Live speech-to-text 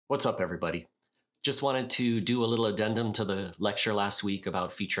What's up, everybody? Just wanted to do a little addendum to the lecture last week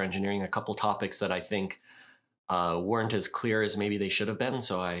about feature engineering, a couple topics that I think weren't as clear as maybe they should have been,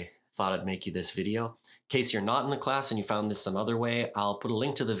 so I thought I'd make you this video. In case you're not in the class and you found this some other way, I'll put a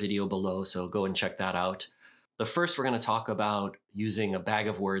link to the video below, so go and check that out. The first, we're going to talk about using a bag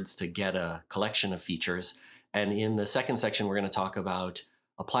of words to get a collection of features, and in the second section, we're going to talk about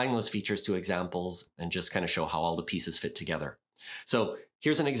applying those features to examples and just kind of show how all the pieces fit together. So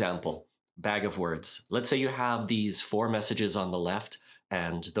here's an example, bag of words. Let's say you have these 4 messages on the left,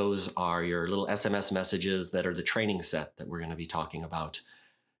 and those are your little SMS messages that are the training set that we're going to be talking about.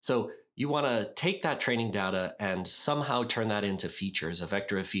 So you want to take that training data and somehow turn that into features, a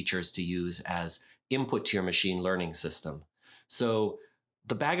vector of features to use as input to your machine learning system. So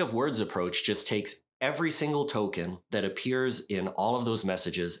the bag of words approach just takes every single token that appears in all of those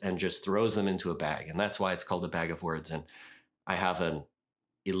messages and just throws them into a bag. And that's why it's called a bag of words. And I have an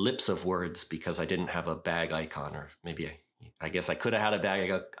ellipse of words because I didn't have a bag icon, or maybe I guess I could have had a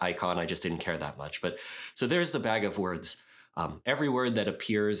bag icon, I just didn't care that much. But so there's the bag of words. Every word that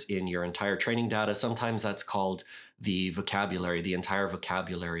appears in your entire training data, sometimes that's called the vocabulary, the entire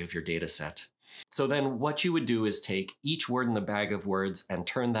vocabulary of your data set. So then what you would do is take each word in the bag of words and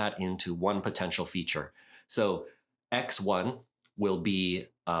turn that into one potential feature. So X1 will be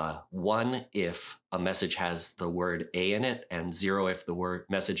 1 if a message has the word A in it, and 0 if the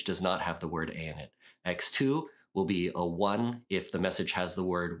message does not have the word A in it. X2 will be a 1 if the message has the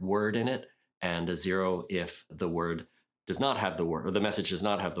word word in it, and a 0 if the word does not have the word, or the message does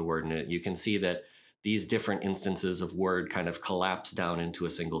not have the word in it. You can see that these different instances of word kind of collapse down into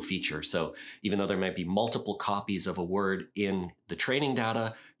a single feature. So even though there might be multiple copies of a word in the training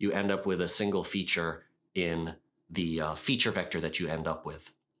data, you end up with a single feature in the feature vector that you end up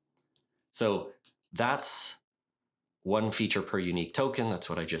with. So that's one feature per unique token. That's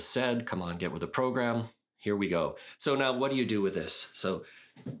what I just said. Come on, get with the program. Here we go. So now what do you do with this? So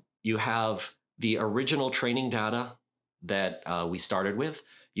you have the original training data that we started with.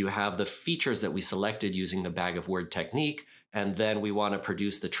 You have the features that we selected using the bag of word technique, and then we want to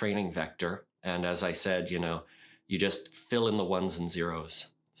produce the training vector. And as I said, you just fill in the ones and zeros.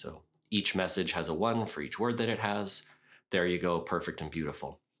 So each message has a 1 for each word that it has. There you go, perfect and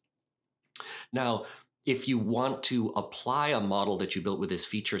beautiful. Now, if you want to apply a model that you built with this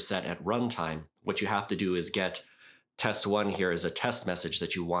feature set at runtime, what you have to do is get test1 here as a test message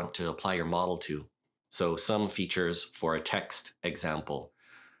that you want to apply your model to. So some features for a text example.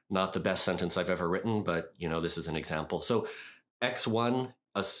 Not the best sentence I've ever written, but this is an example. So X1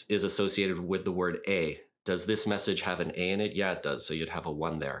 is associated with the word A. Does this message have an A in it? Yeah, it does. So you'd have a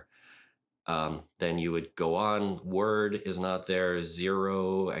 1 there. Then you would go on, word is not there,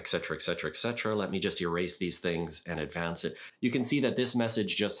 0, etc., etc., etc. Let me just erase these things and advance it. You can see that this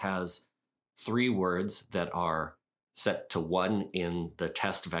message just has 3 words that are set to 1 in the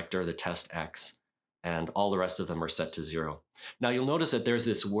test vector, the test X, and all the rest of them are set to 0. Now you'll notice that there's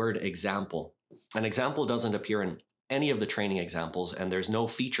this word example. An example doesn't appear in any of the training examples, and there's no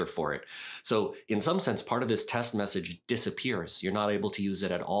feature for it. So in some sense, part of this test message disappears. You're not able to use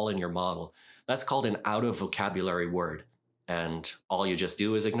it at all in your model. That's called an out of vocabulary word, and all you just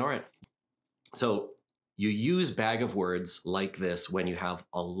do is ignore it. So you use bag of words like this when you have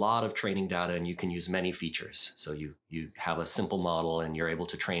a lot of training data and you can use many features. So you have a simple model and you're able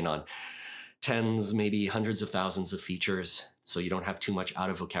to train on tens, maybe hundreds of thousands of features, so you don't have too much out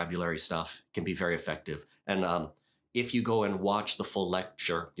of vocabulary stuff. It can be very effective. And if you go and watch the full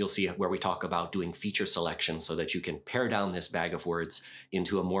lecture, you'll see where we talk about doing feature selection so that you can pare down this bag of words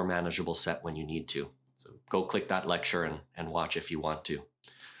into a more manageable set when you need to. So go click that lecture and watch if you want to.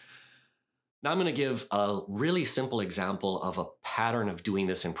 Now I'm going to give a really simple example of a pattern of doing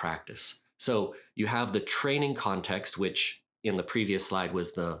this in practice. So you have the training context, which in the previous slide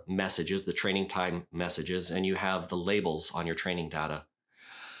was the messages, the training time messages, and you have the labels on your training data.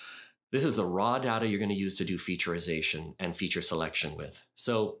 This is the raw data you're going to use to do featurization and feature selection with.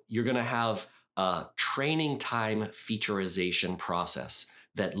 So you're going to have a training time featurization process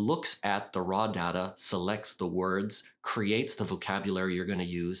that looks at the raw data, selects the words, creates the vocabulary you're going to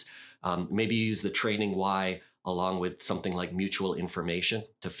use. Maybe you use the training Y along with something like mutual information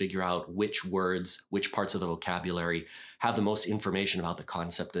to figure out which words, which parts of the vocabulary have the most information about the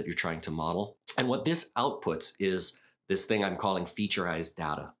concept that you're trying to model. And what this outputs is this thing I'm calling featureized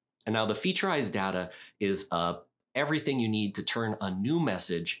data. And now the featureized data is everything you need to turn a new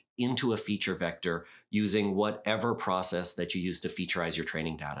message into a feature vector using whatever process that you use to featureize your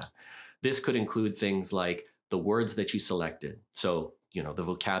training data. This could include things like the words that you selected. So, the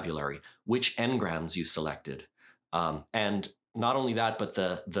vocabulary, which n-grams you selected, and not only that, but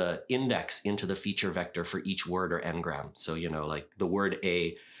the index into the feature vector for each word or n-gram. So, like the word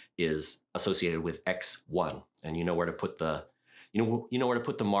A is associated with X1, and you know where to put the, you know where to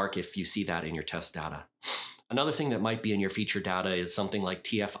put the mark if you see that in your test data. Another thing that might be in your feature data is something like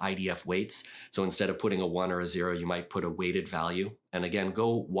TF-IDF weights. So instead of putting a 1 or a 0, you might put a weighted value. And again,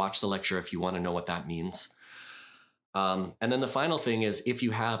 go watch the lecture if you want to know what that means. And then the final thing is if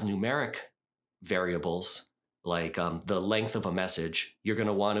you have numeric variables, like the length of a message, you're going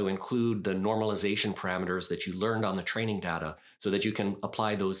to want to include the normalization parameters that you learned on the training data so that you can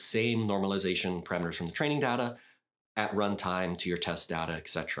apply those same normalization parameters from the training data at runtime to your test data,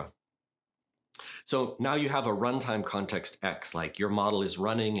 etc. So now you have a runtime context X, like your model is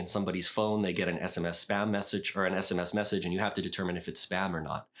running in somebody's phone, they get an SMS spam message or an SMS message, and you have to determine if it's spam or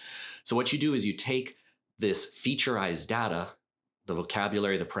not. So what you do is you take this featureized data, the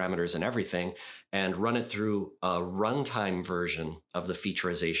vocabulary, the parameters, and everything, and run it through a runtime version of the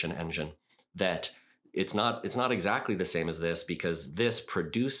featureization engine that it's not exactly the same as this, because this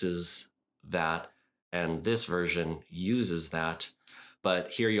produces that and this version uses that.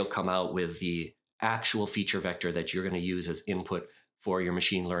 But here you'll come out with the actual feature vector that you're going to use as input for your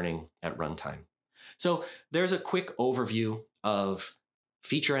machine learning at runtime. So there's a quick overview of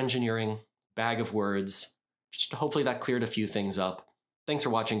feature engineering, bag of words. Hopefully that cleared a few things up. Thanks for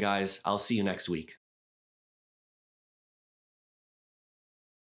watching, guys. I'll see you next week.